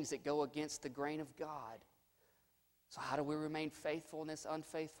of things that go against the grain of God. So how do we remain faithful in this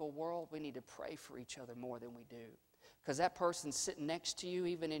unfaithful world? We need to pray for each other more than we do. Because that person sitting next to you,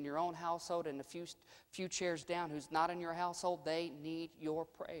 even in your own household and a few chairs down who's not in your household, they need your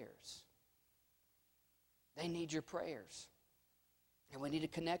prayers. They need your prayers. And we need to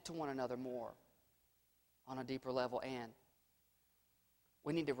connect to one another more on a deeper level. And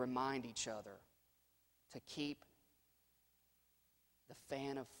we need to remind each other to keep the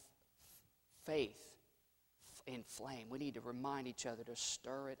fan of faith in flame. We need to remind each other to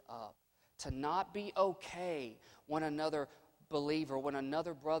stir it up, to not be okay when another believer, when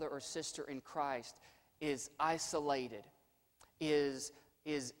another brother or sister in Christ is isolated, is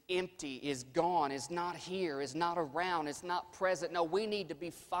empty, is gone, is not here, is not around, is not present. No, we need to be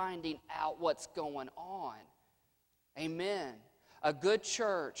finding out what's going on. Amen. A good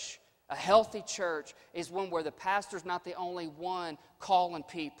church, A healthy church is one where the pastor's not the only one calling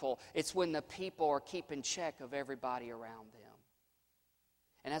people. It's when the people are keeping check of everybody around them.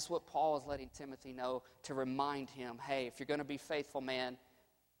 And that's what Paul is letting Timothy know, to remind him, hey, if you're going to be faithful, man,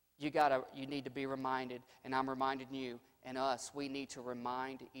 you need to be reminded. And I'm reminding you and us, we need to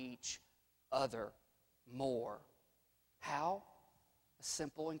remind each other more. How? A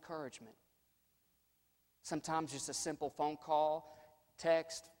simple encouragement. Sometimes just a simple phone call,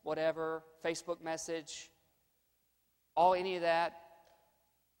 text, whatever, Facebook message, any of that.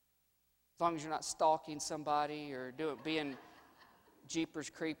 As long as you're not stalking somebody or being jeepers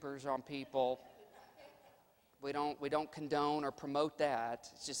creepers on people. We don't condone or promote that.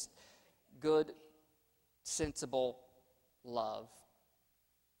 It's just good, sensible love,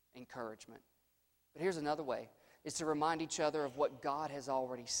 encouragement. But here's another way, is to remind each other of what God has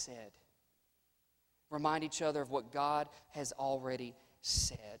already said. Remind each other of what God has already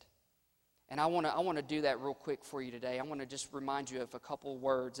said. And I want to do that real quick for you today. I want to just remind you of a couple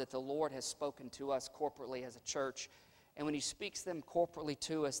words that the Lord has spoken to us corporately as a church. And when He speaks them corporately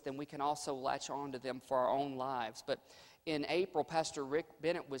to us, then we can also latch on to them for our own lives. But in April, Pastor Rick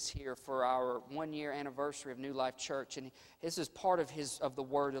Bennett was here for our 1-year anniversary of New Life Church. And this is part of the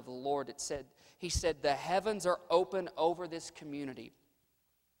word of the Lord. He said, the heavens are open over this community.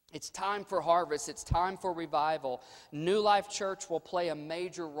 It's time for harvest. It's time for revival. New Life Church will play a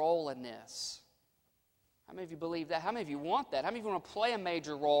major role in this. How many of you believe that? How many of you want that? How many of you want to play a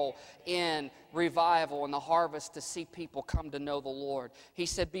major role in revival and the harvest to see people come to know the Lord? He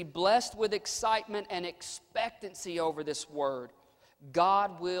said, be blessed with excitement and expectancy over this word.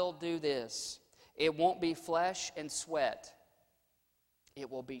 God will do this. It won't be flesh and sweat. It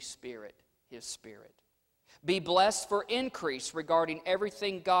will be Spirit, His Spirit. Be blessed for increase regarding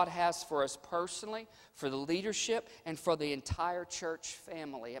everything God has for us personally, for the leadership, and for the entire church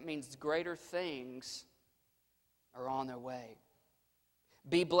family. It means greater things are on their way.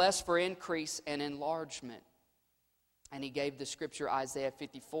 Be blessed for increase and enlargement. And he gave the scripture Isaiah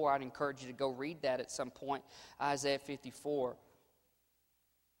 54. I'd encourage you to go read that at some point, Isaiah 54.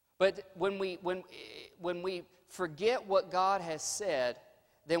 But when we forget what God has said,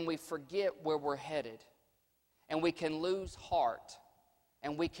 then we forget where we're headed. And we can lose heart,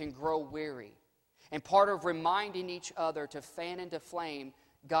 and we can grow weary. And part of reminding each other to fan into flame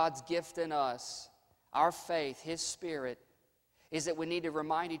God's gift in us, our faith, His Spirit, is that we need to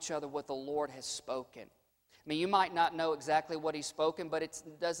remind each other what the Lord has spoken. I mean, you might not know exactly what He's spoken, but it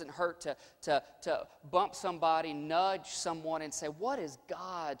doesn't hurt to bump somebody, nudge someone, and say, what has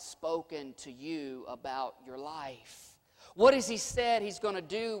God spoken to you about your life? What has He said He's going to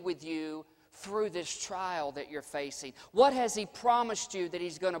do with you through this trial that you're facing? What has He promised you that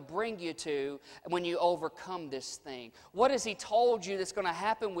He's going to bring you to when you overcome this thing? What has He told you that's going to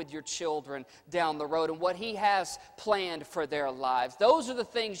happen with your children down the road and what He has planned for their lives? Those are the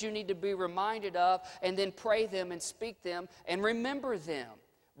things you need to be reminded of, and then pray them and speak them and remember them.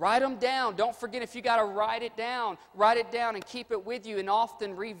 Write them down. Don't forget, if you got to write it down and keep it with you, and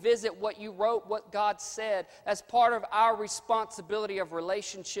often revisit what you wrote, what God said. As part of our responsibility of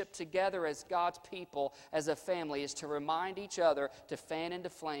relationship together as God's people, as a family, is to remind each other to fan into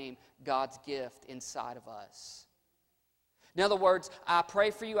flame God's gift inside of us. In other words, I pray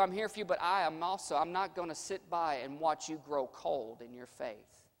for you, I'm here for you, but I'm not going to sit by and watch you grow cold in your faith.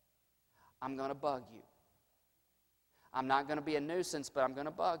 I'm going to bug you. I'm not going to be a nuisance, but I'm going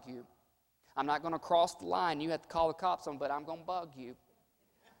to bug you. I'm not going to cross the line. You have to call the cops on, but I'm going to bug you.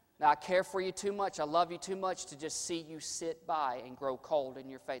 Now, I care for you too much. I love you too much to just see you sit by and grow cold in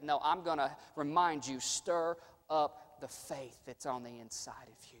your faith. No, I'm going to remind you, stir up the faith that's on the inside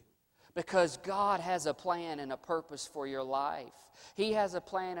of you. Because God has a plan and a purpose for your life. He has a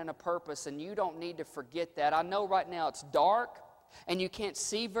plan and a purpose, and you don't need to forget that. I know right now it's dark, and you can't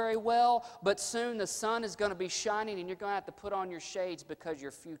see very well, but soon the sun is going to be shining and you're going to have to put on your shades because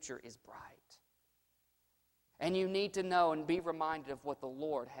your future is bright. And you need to know and be reminded of what the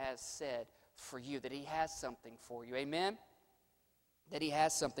Lord has said for you, that He has something for you. Amen? That He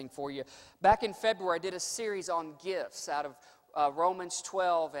has something for you. Back in February, I did a series on gifts out of Romans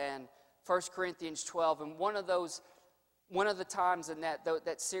 12 and 1 Corinthians 12, and one of the times in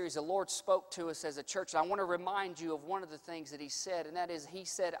that series, the Lord spoke to us as a church. And I want to remind you of one of the things that He said, and that is, He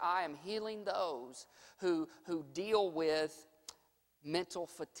said, I am healing those who deal with mental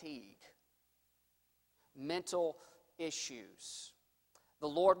fatigue, mental issues. The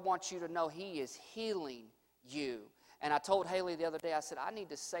Lord wants you to know He is healing you. And I told Haley the other day, I said, I need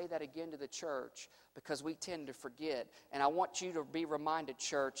to say that again to the church because we tend to forget. And I want you to be reminded,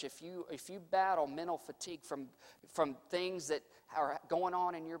 church, if you battle mental fatigue from things that are going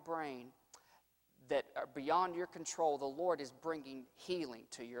on in your brain that are beyond your control, the Lord is bringing healing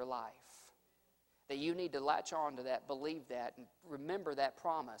to your life. That you need to latch on to that, believe that, and remember that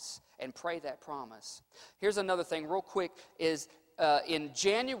promise, and pray that promise. Here's another thing real quick is in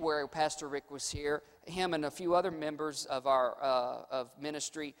January, Pastor Rick was here. Him and a few other members of our of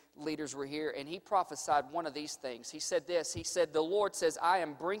ministry leaders were here, and he prophesied one of these things. He said this, he said, the Lord says, I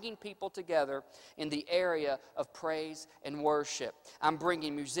am bringing people together in the area of praise and worship. I'm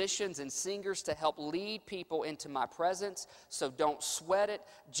bringing musicians and singers to help lead people into my presence, so don't sweat it.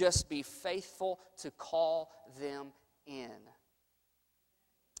 Just be faithful to call them in.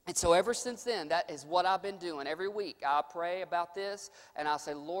 And so ever since then, that is what I've been doing. Every week I pray about this, and I'll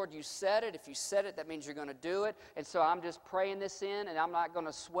say, Lord, you said it. If you said it, that means you're going to do it. And so I'm just praying this in, and I'm not going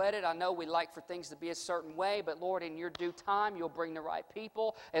to sweat it. I know we like for things to be a certain way, but Lord, in your due time, you'll bring the right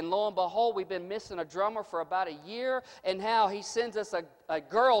people. And lo and behold, we've been missing a drummer for about a year, and now he sends us a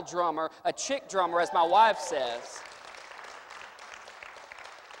girl drummer, a chick drummer, as my wife says.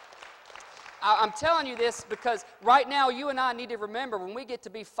 I'm telling you this because right now you and I need to remember when we get to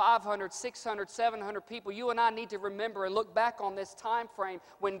be 500, 600, 700 people, you and I need to remember and look back on this time frame.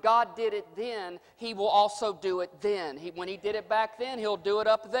 When God did it then, He will also do it then. When He did it back then, He'll do it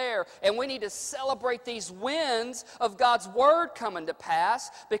up there. And we need to celebrate these wins of God's Word coming to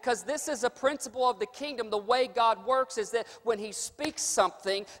pass because this is a principle of the kingdom. The way God works is that when He speaks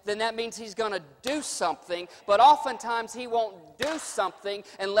something, then that means He's going to do something. But oftentimes He won't do something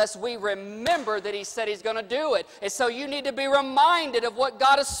unless we remember that He said He's going to do it. And so you need to be reminded of what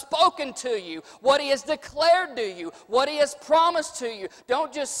God has spoken to you, what He has declared to you, what He has promised to you.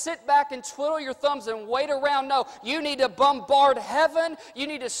 Don't just sit back and twiddle your thumbs and wait around. No, you need to bombard heaven. You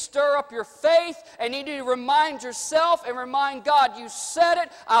need to stir up your faith, and you need to remind yourself and remind God, you said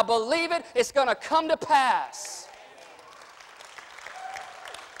it, I believe it, it's going to come to pass.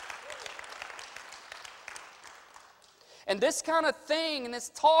 And this kind of thing and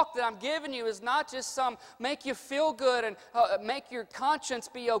this talk that I'm giving you is not just some make you feel good and make your conscience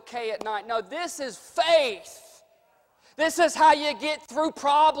be okay at night. No, this is faith. This is how you get through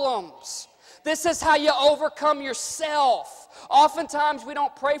problems. This is how you overcome yourself. Oftentimes we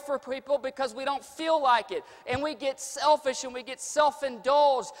don't pray for people because we don't feel like it. And we get selfish and we get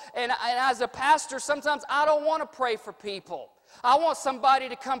self-indulged. And as a pastor, sometimes I don't want to pray for people. I want somebody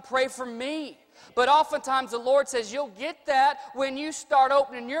to come pray for me. But oftentimes the Lord says you'll get that when you start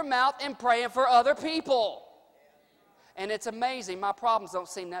opening your mouth and praying for other people. And it's amazing. My problems don't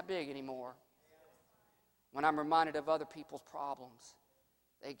seem that big anymore. When I'm reminded of other people's problems,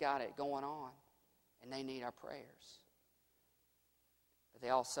 they got it going on, and they need our prayers. But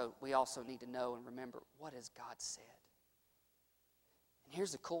we also need to know and remember, what has God said? And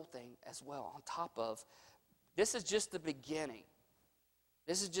here's the cool thing as well, on top of, this is just the beginning.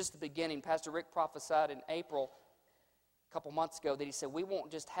 This is just the beginning. Pastor Rick prophesied in April, a couple months ago, that he said, we won't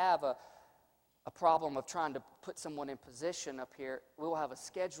just have a problem of trying to put someone in position up here. We'll have a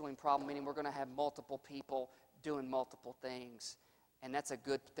scheduling problem, meaning we're going to have multiple people doing multiple things. And that's a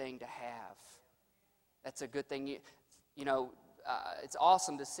good thing to have. That's a good thing. It's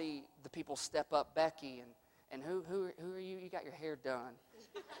awesome to see the people step up. Becky, and who are you? You got your hair done.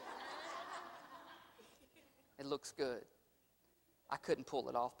 It looks good. I couldn't pull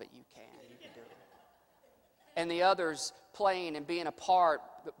it off, but you can. You can do it. And the others playing and being a part,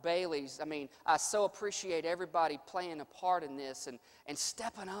 Bailey's. I mean, I so appreciate everybody playing a part in this and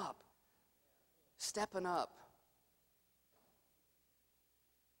stepping up. Stepping up.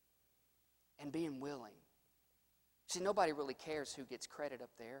 And being willing. See, nobody really cares who gets credit up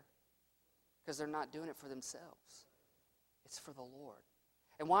there because they're not doing it for themselves. It's for the Lord.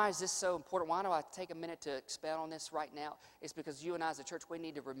 And why is this so important? Why do I take a minute to expound on this right now? It's because you and I as a church, we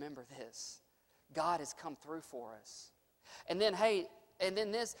need to remember this. God has come through for us. And then,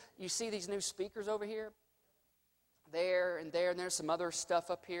 this, you see these new speakers over here? There, and there's some other stuff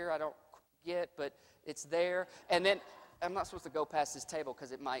up here I don't get, but it's there. And then, I'm not supposed to go past this table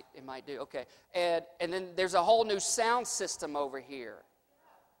because it might do. Okay. And then there's a whole new sound system over here.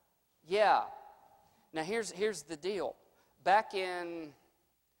 Yeah. Now here's the deal. Back in,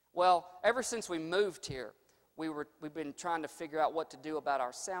 ever since we moved here, we've been trying to figure out what to do about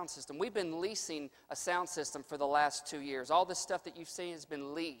our sound system. We've been leasing a sound system for the last 2 years. All this stuff that you've seen has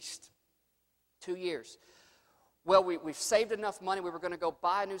been leased. 2 years. Well, we've saved enough money. We were going to go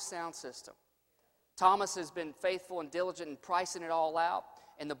buy a new sound system. Thomas has been faithful and diligent in pricing it all out.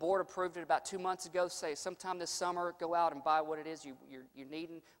 and the board approved it about 2 months ago. Say sometime this summer, go out and buy what it is you're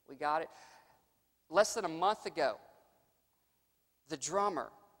needing. We got it. Less than a month ago, the drummer,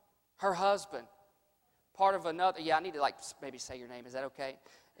 her husband, part of another, I need to maybe say your name. Is that okay?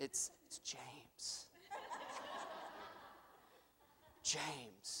 It's James.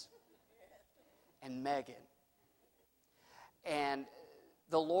 James and Megan. And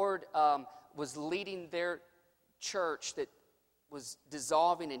the Lord was leading their church that was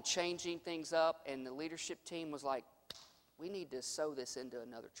dissolving and changing things up, and the leadership team was like, we need to sow this into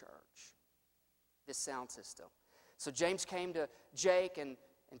another church, this sound system. So James came to Jake and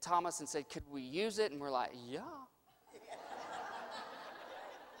Thomas and said, could we use it? And we're like, yeah.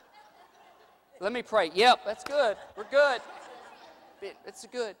 Let me pray. Yep, that's good. We're good. It's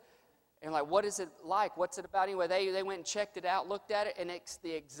good. And like, what is it like? What's it about anyway? They went and checked it out, looked at it, and it's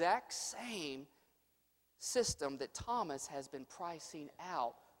the exact same system that Thomas has been pricing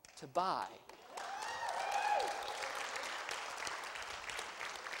out to buy.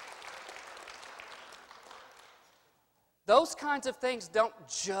 Those kinds of things don't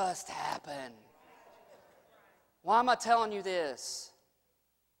just happen. Why am I telling you this?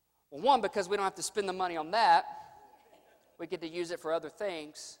 Well, one, because we don't have to spend the money on that. We get to use it for other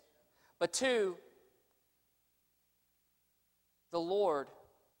things. But two, the Lord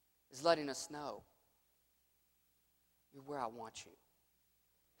is letting us know, you're where I want you.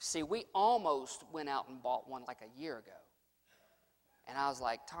 See, we almost went out and bought one like a year ago. And I was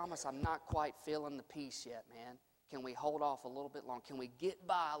like, Thomas, I'm not quite feeling the peace yet, man. Can we hold off a little bit longer? Can we get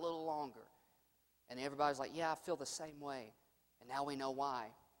by a little longer? And everybody's like, yeah, I feel the same way. And now we know why.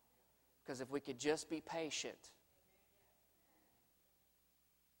 Because if we could just be patient.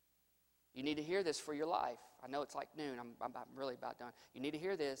 You need to hear this for your life. I know it's like noon. I'm really about done. You need to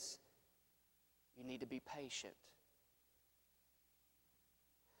hear this. You need to be patient.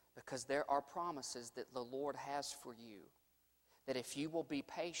 Because there are promises that the Lord has for you. That if you will be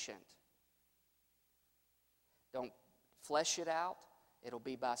patient, don't flesh it out, it'll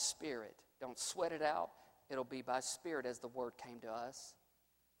be by Spirit. Don't sweat it out, it'll be by Spirit as the word came to us.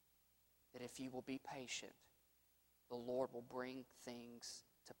 That if you will be patient, the Lord will bring things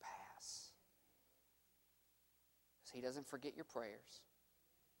to pass. Because He doesn't forget your prayers.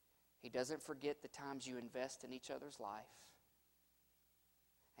 He doesn't forget the times you invest in each other's life.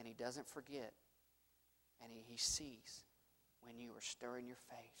 And He doesn't forget, and He sees when you are stirring your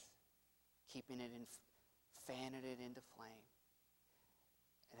faith, keeping it in, fanning it into flame.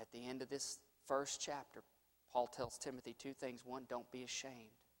 And at the end of this first chapter, Paul tells Timothy two things. One, don't be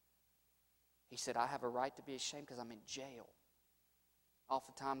ashamed. He said, I have a right to be ashamed because I'm in jail.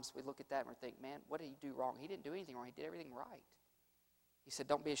 Oftentimes we look at that and we think, man, what did he do wrong? He didn't do anything wrong. He did everything right. He said,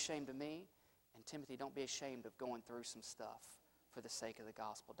 don't be ashamed of me. And Timothy, don't be ashamed of going through some stuff for the sake of the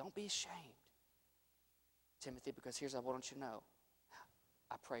gospel. Don't be ashamed, Timothy, because here's what I want you to know.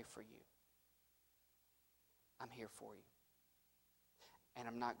 I pray for you. I'm here for you. And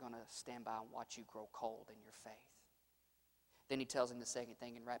I'm not going to stand by and watch you grow cold in your faith. Then he tells him the second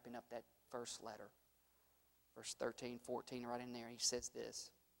thing in wrapping up that first letter. Verse 13, 14, right in there, he says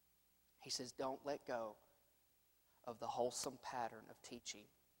this. He says, don't let go of the wholesome pattern of teaching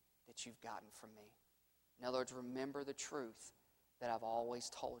that you've gotten from me. In other words, remember the truth that I've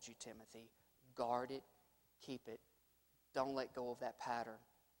always told you, Timothy. Guard it, keep it. Don't let go of that pattern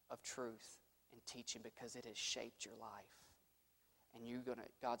of truth and teaching because it has shaped your life. And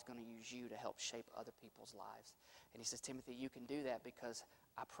God's going to use you to help shape other people's lives. And he says, Timothy, you can do that because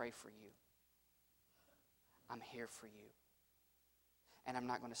I pray for you. I'm here for you. And I'm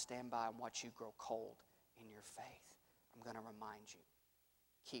not going to stand by and watch you grow cold in your faith. I'm going to remind you.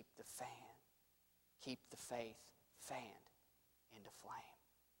 Keep the faith fanned into flame.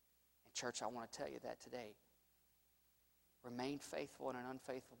 And church, I want to tell you that today. Remain faithful in an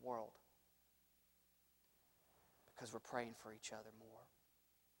unfaithful world. Because we're praying for each other more.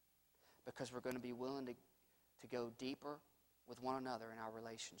 Because we're going to be willing to go deeper with one another in our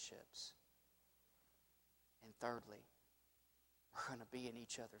relationships. And thirdly, we're going to be in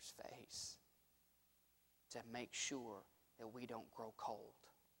each other's face to make sure that we don't grow cold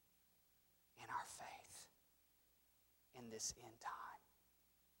in our faith. In this end time,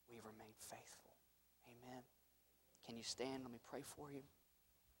 we remain faithful. Amen. Can you stand? Let me pray for you.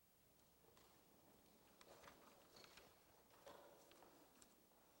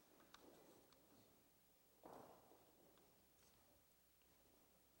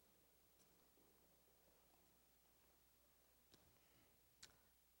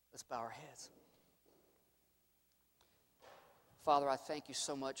 Let's bow our heads. Father, I thank you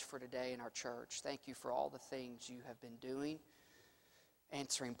so much for today in our church. Thank you for all the things you have been doing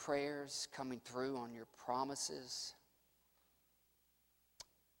answering prayers, coming through on your promises.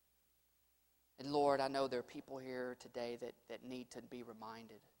 And Lord, I know there are people here today that need to be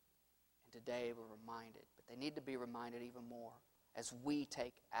reminded. And today we're reminded, but they need to be reminded even more as we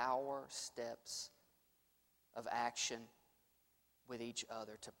take our steps of action with each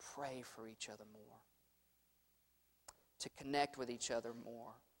other, to pray for each other more, to connect with each other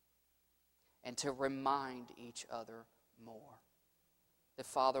more, and to remind each other more. That,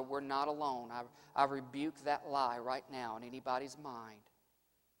 Father, we're not alone. I rebuke that lie right now in anybody's mind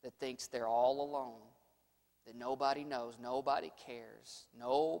that thinks they're all alone, that nobody knows, nobody cares,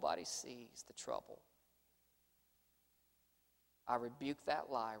 nobody sees the trouble. I rebuke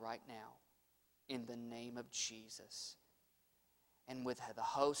that lie right now in the name of Jesus. And with the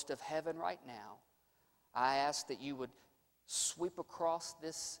host of heaven right now, I ask that you would sweep across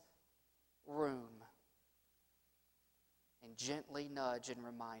this room and gently nudge and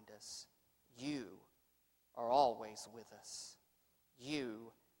remind us, you are always with us.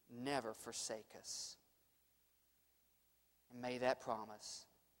 You never forsake us. And may that promise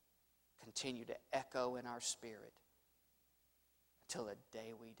continue to echo in our spirit until the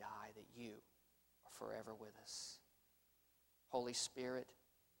day we die, that you are forever with us. Holy Spirit,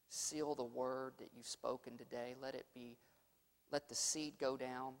 seal the word that you've spoken today. Let the seed go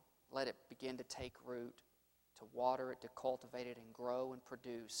down. Let it begin to take root, to water it, to cultivate it, and grow and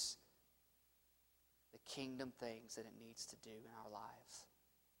produce the kingdom things that it needs to do in our lives.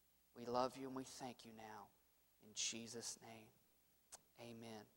 We love you and we thank you now. In Jesus' name, amen.